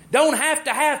 Don't have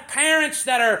to have parents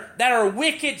that are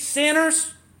wicked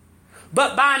sinners.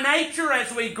 But by nature,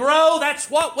 as we grow,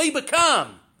 that's what we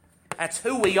become. That's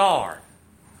who we are.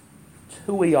 It's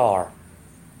who we are.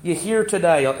 You hear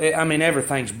today, I mean,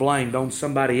 everything's blamed on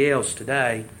somebody else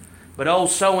today. But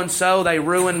old so-and-so, they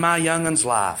ruined my young'un's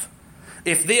life.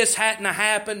 If this hadn't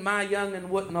happened, my young'un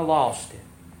wouldn't have lost it.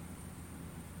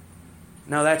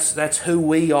 No, that's who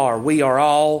we are. We are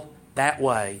all that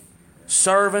way.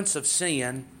 Servants of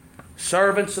sin,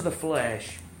 servants of the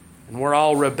flesh, and we're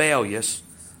all rebellious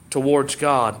towards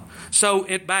God. So,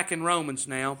 back in Romans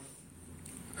now,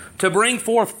 to bring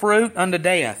forth fruit unto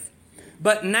death.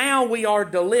 But now we are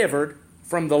delivered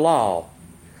from the law,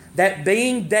 that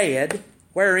being dead,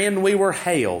 wherein we were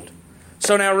held.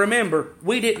 So now remember,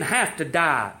 we didn't have to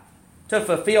die to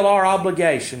fulfill our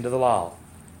obligation to the law.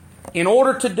 In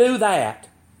order to do that,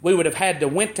 we would have had to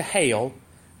went to hell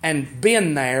and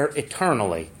been there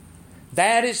eternally.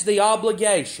 That is the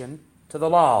obligation to the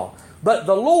law. But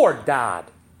the Lord died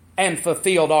and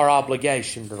fulfilled our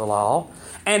obligation to the law.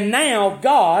 And now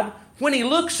God, when He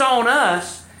looks on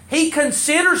us, He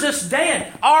considers us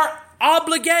dead. Our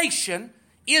obligation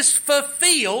is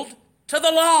fulfilled to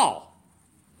the law.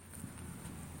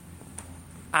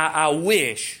 I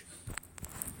wish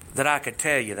that I could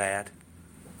tell you that,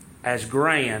 as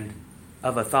grand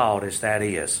of a thought as that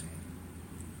is.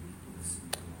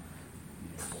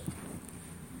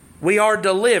 We are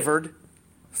delivered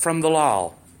from the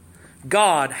law.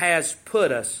 God has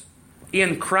put us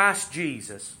in Christ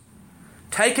Jesus,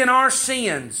 taken our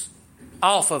sins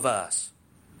off of us,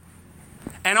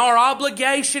 and our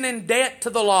obligation and debt to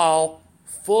the law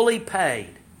fully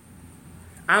paid.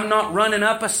 I'm not running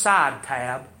up a side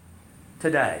tab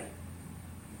today.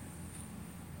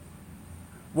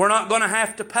 We're not going to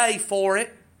have to pay for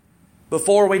it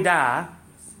before we die.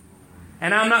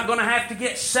 And I'm not going to have to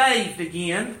get saved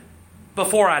again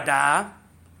before I die.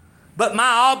 But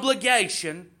my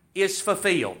obligation is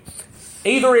fulfilled.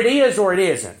 Either it is or it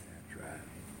isn't.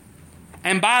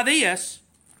 And by this,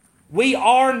 we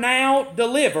are now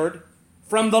delivered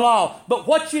from the law. But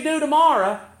what you do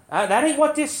tomorrow, that ain't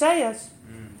what this says.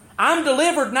 I'm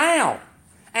delivered now.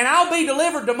 And I'll be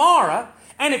delivered tomorrow.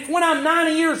 And if when I'm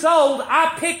 90 years old,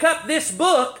 I pick up this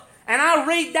book and I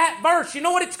read that verse, you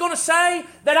know what it's going to say?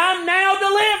 That I'm now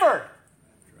delivered.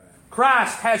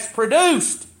 Christ has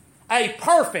produced a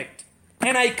perfect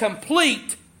and a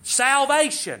complete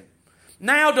salvation.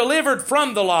 Now delivered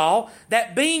from the law,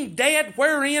 that being dead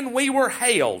wherein we were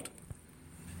held.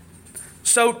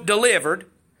 So delivered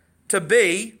to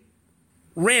be,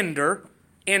 render,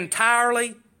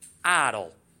 entirely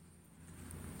idle.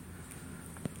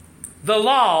 The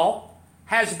law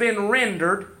has been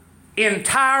rendered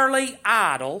entirely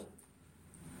idle,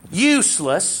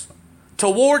 useless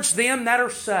towards them that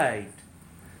are saved.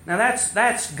 Now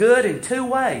that's good in two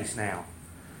ways now.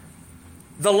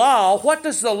 The law, what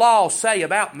does the law say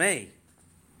about me?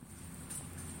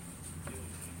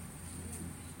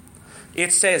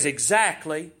 It says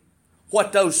exactly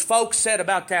what those folks said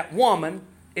about that woman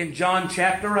in John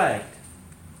chapter 8.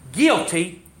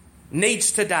 Guilty,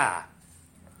 needs to die.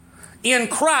 In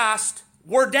Christ,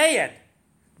 we're dead.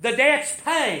 The debt's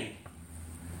paid.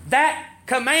 That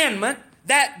commandment,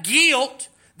 that guilt,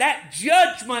 that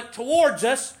judgment towards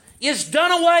us is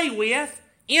done away with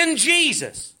in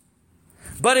Jesus.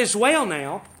 But as well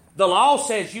now, the law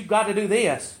says you've got to do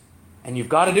this, and you've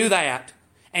got to do that,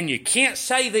 and you can't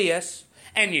say this,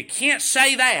 and you can't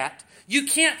say that. You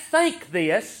can't think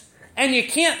this, and you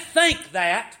can't think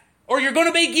that, or you're going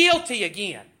to be guilty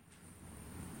again.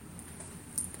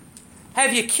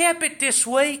 Have you kept it this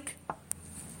week?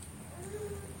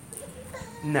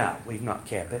 No, we've not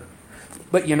kept it.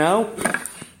 But you know,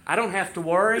 I don't have to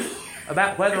worry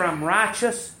about whether I'm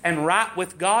righteous and right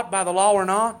with God by the law or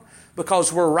not,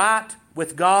 because we're right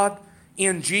with God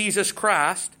in Jesus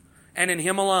Christ and in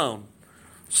Him alone.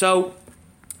 So,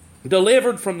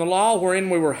 delivered from the law wherein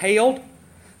we were held,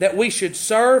 that we should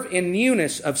serve in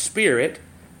newness of spirit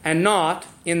and not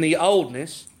in the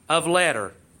oldness of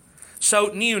letter.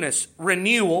 So newness,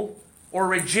 renewal, or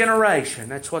regeneration.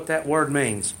 That's what that word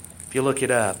means, if you look it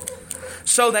up.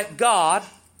 So that God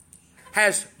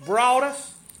has brought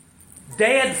us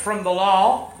dead from the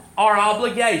law, our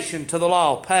obligation to the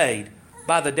law paid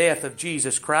by the death of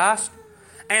Jesus Christ.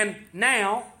 And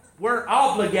now we're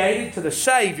obligated to the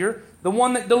Savior, the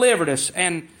one that delivered us.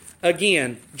 And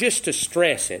again, just to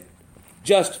stress it,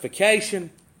 justification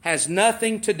has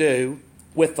nothing to do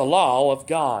with the law of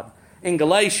God. In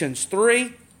Galatians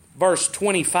 3, verse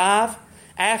 25,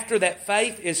 after that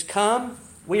faith is come,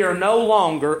 we are no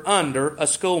longer under a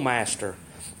schoolmaster.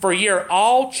 For ye are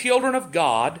all children of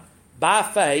God by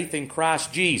faith in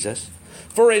Christ Jesus.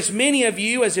 For as many of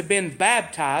you as have been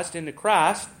baptized into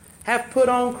Christ have put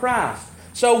on Christ.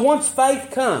 So once faith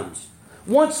comes,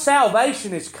 once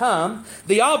salvation has come,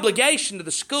 the obligation to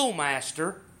the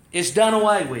schoolmaster is done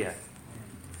away with.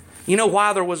 You know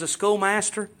why there was a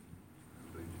schoolmaster?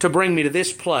 To bring me to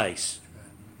this place.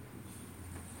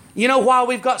 You know why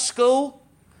we've got school?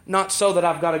 Not so that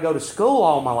I've got to go to school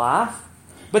all my life,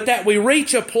 but that we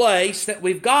reach a place that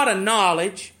we've got a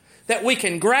knowledge that we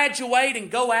can graduate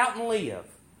and go out and live.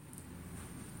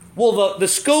 Well, the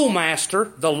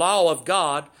schoolmaster, the law of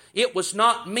God, it was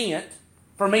not meant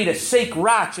for me to seek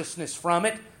righteousness from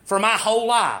it for my whole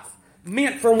life.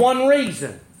 Meant for one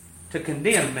reason, to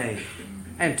condemn me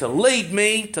and to lead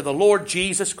me to the Lord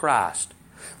Jesus Christ.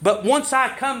 But once I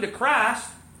come to Christ,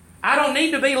 I don't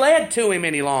need to be led to Him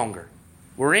any longer.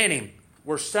 We're in Him.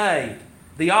 We're saved.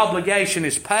 The obligation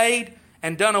is paid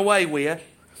and done away with.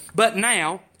 But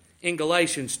now, in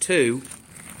Galatians 2,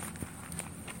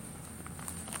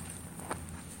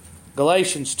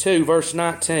 verse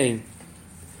 19,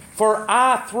 "For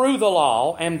I through the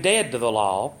law am dead to the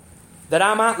law, that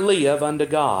I might live unto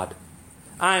God.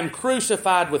 I am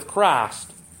crucified with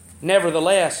Christ,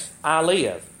 nevertheless I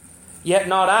live. Yet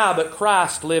not I, but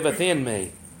Christ liveth in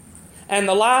me. And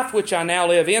the life which I now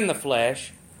live in the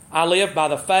flesh, I live by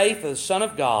the faith of the Son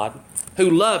of God, who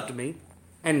loved me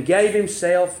and gave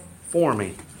Himself for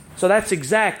me." So that's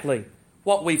exactly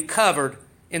what we've covered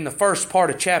in the first part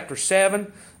of chapter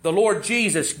 7. The Lord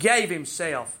Jesus gave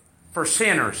Himself for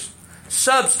sinners,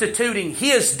 substituting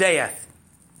His death,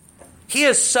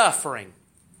 His suffering,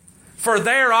 for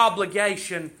their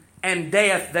obligation and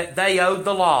death that they owed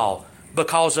the law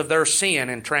because of their sin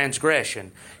and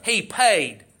transgression. He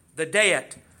paid the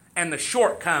debt and the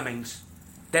shortcomings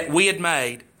that we had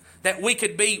made, that we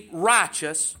could be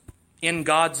righteous in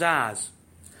God's eyes.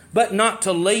 But not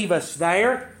to leave us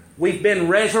there. We've been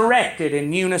resurrected in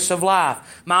newness of life.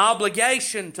 My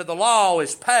obligation to the law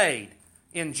is paid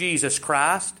in Jesus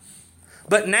Christ.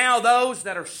 But now those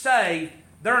that are saved,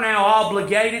 they're now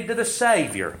obligated to the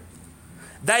Savior.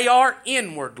 They are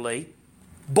inwardly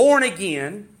born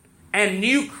again and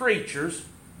new creatures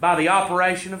by the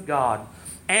operation of God.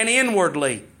 And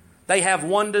inwardly, they have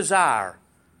one desire,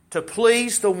 to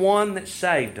please the one that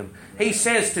saved them. He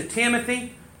says to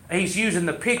Timothy, he's using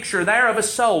the picture there of a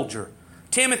soldier.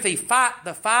 "Timothy, fight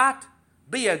the fight,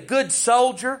 be a good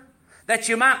soldier, that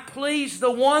you might please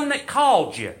the one that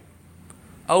called you."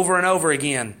 Over and over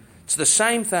again, it's the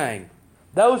same thing.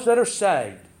 Those that are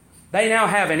saved, they now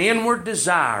have an inward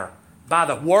desire by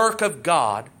the work of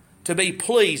God to be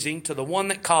pleasing to the one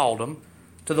that called them,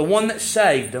 to the one that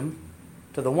saved them,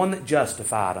 to the one that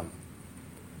justified them.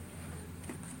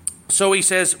 So he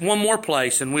says one more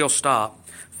place and we'll stop.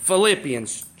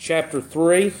 Philippians chapter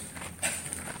 3,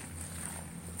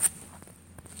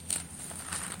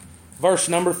 verse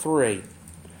number 3.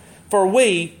 "For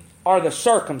we are the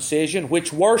circumcision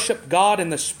which worship God in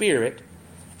the Spirit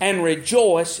and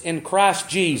rejoice in Christ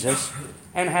Jesus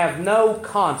and have no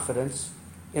confidence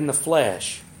in the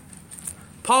flesh."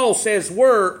 Paul says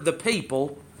we're the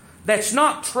people that's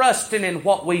not trusting in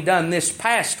what we done this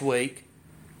past week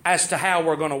as to how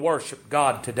we're going to worship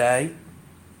God today.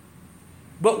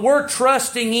 But we're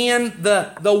trusting in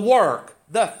the work,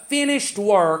 the finished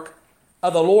work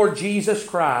of the Lord Jesus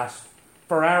Christ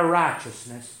for our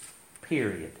righteousness,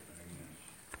 period.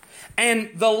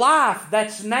 And the life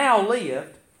that's now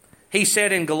lived, he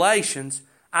said in Galatians,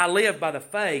 "I live by the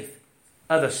faith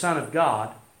of the Son of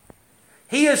God."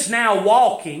 He is now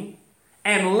walking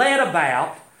and led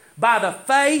about by the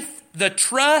faith, the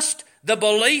trust, the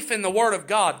belief in the Word of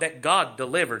God that God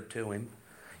delivered to him.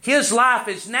 His life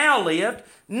is now lived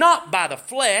not by the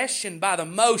flesh and by the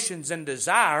motions and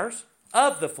desires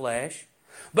of the flesh,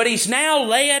 but he's now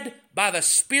led by the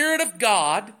Spirit of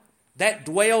God that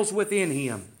dwells within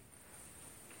him.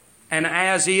 And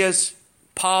as is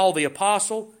Paul the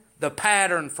Apostle, the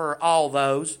pattern for all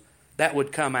those that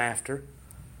would come after,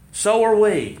 so are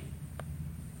we.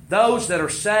 Those that are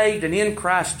saved and in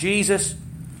Christ Jesus,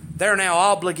 they're now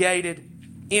obligated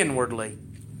inwardly.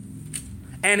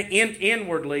 And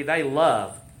inwardly they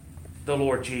love the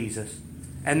Lord Jesus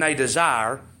and they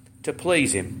desire to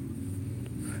please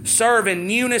Him. Serve in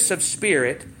newness of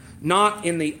spirit, not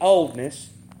in the oldness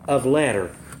of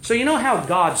letter. So you know how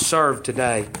God served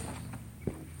today?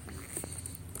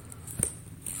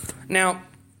 Now,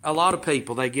 a lot of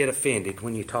people, they get offended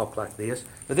when you talk like this,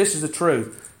 but this is the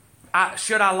truth.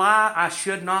 Should I lie? I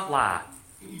should not lie.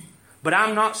 But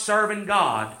I'm not serving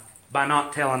God by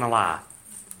not telling a lie.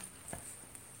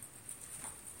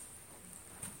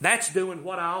 That's doing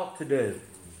what I ought to do.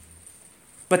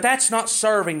 But that's not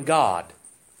serving God.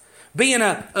 Being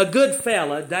a good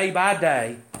fella day by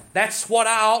day, that's what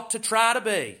I ought to try to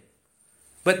be.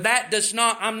 But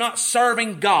I'm not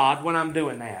serving God when I'm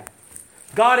doing that.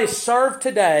 God is served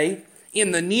today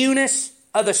in the newness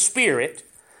of the Spirit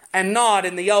and not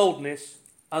in the oldness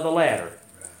of the letter.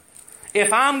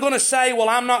 If I'm going to say, well,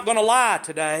 I'm not going to lie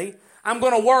today, I'm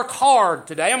going to work hard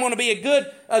today, I'm going to be a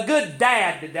good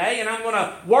dad today, and I'm going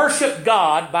to worship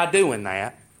God by doing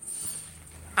that,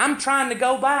 I'm trying to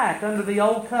go back under the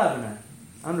old covenant,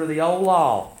 under the old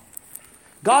law.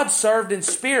 God served in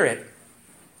spirit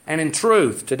and in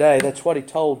truth today. That's what He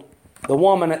told the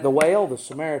woman at the well, the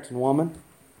Samaritan woman.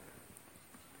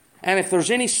 And if there's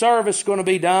any service going to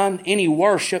be done, any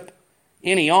worship,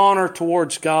 any honor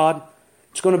towards God,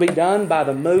 it's going to be done by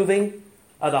the moving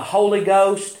of the Holy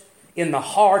Ghost in the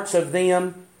hearts of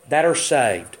them that are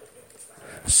saved.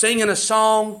 singing a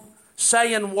song,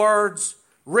 saying words,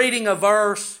 reading a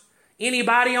verse.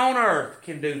 Anybody on earth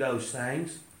can do those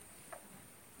things.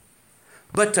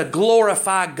 But to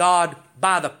glorify God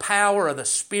by the power of the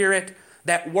Spirit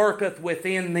that worketh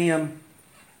within them,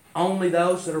 only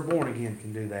those that are born again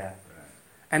can do that.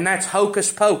 And that's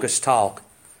hocus pocus talk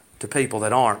to people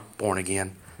that aren't born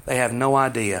again. They have no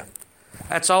idea.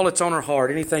 That's all that's on our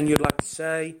heart. Anything you'd like to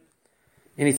say?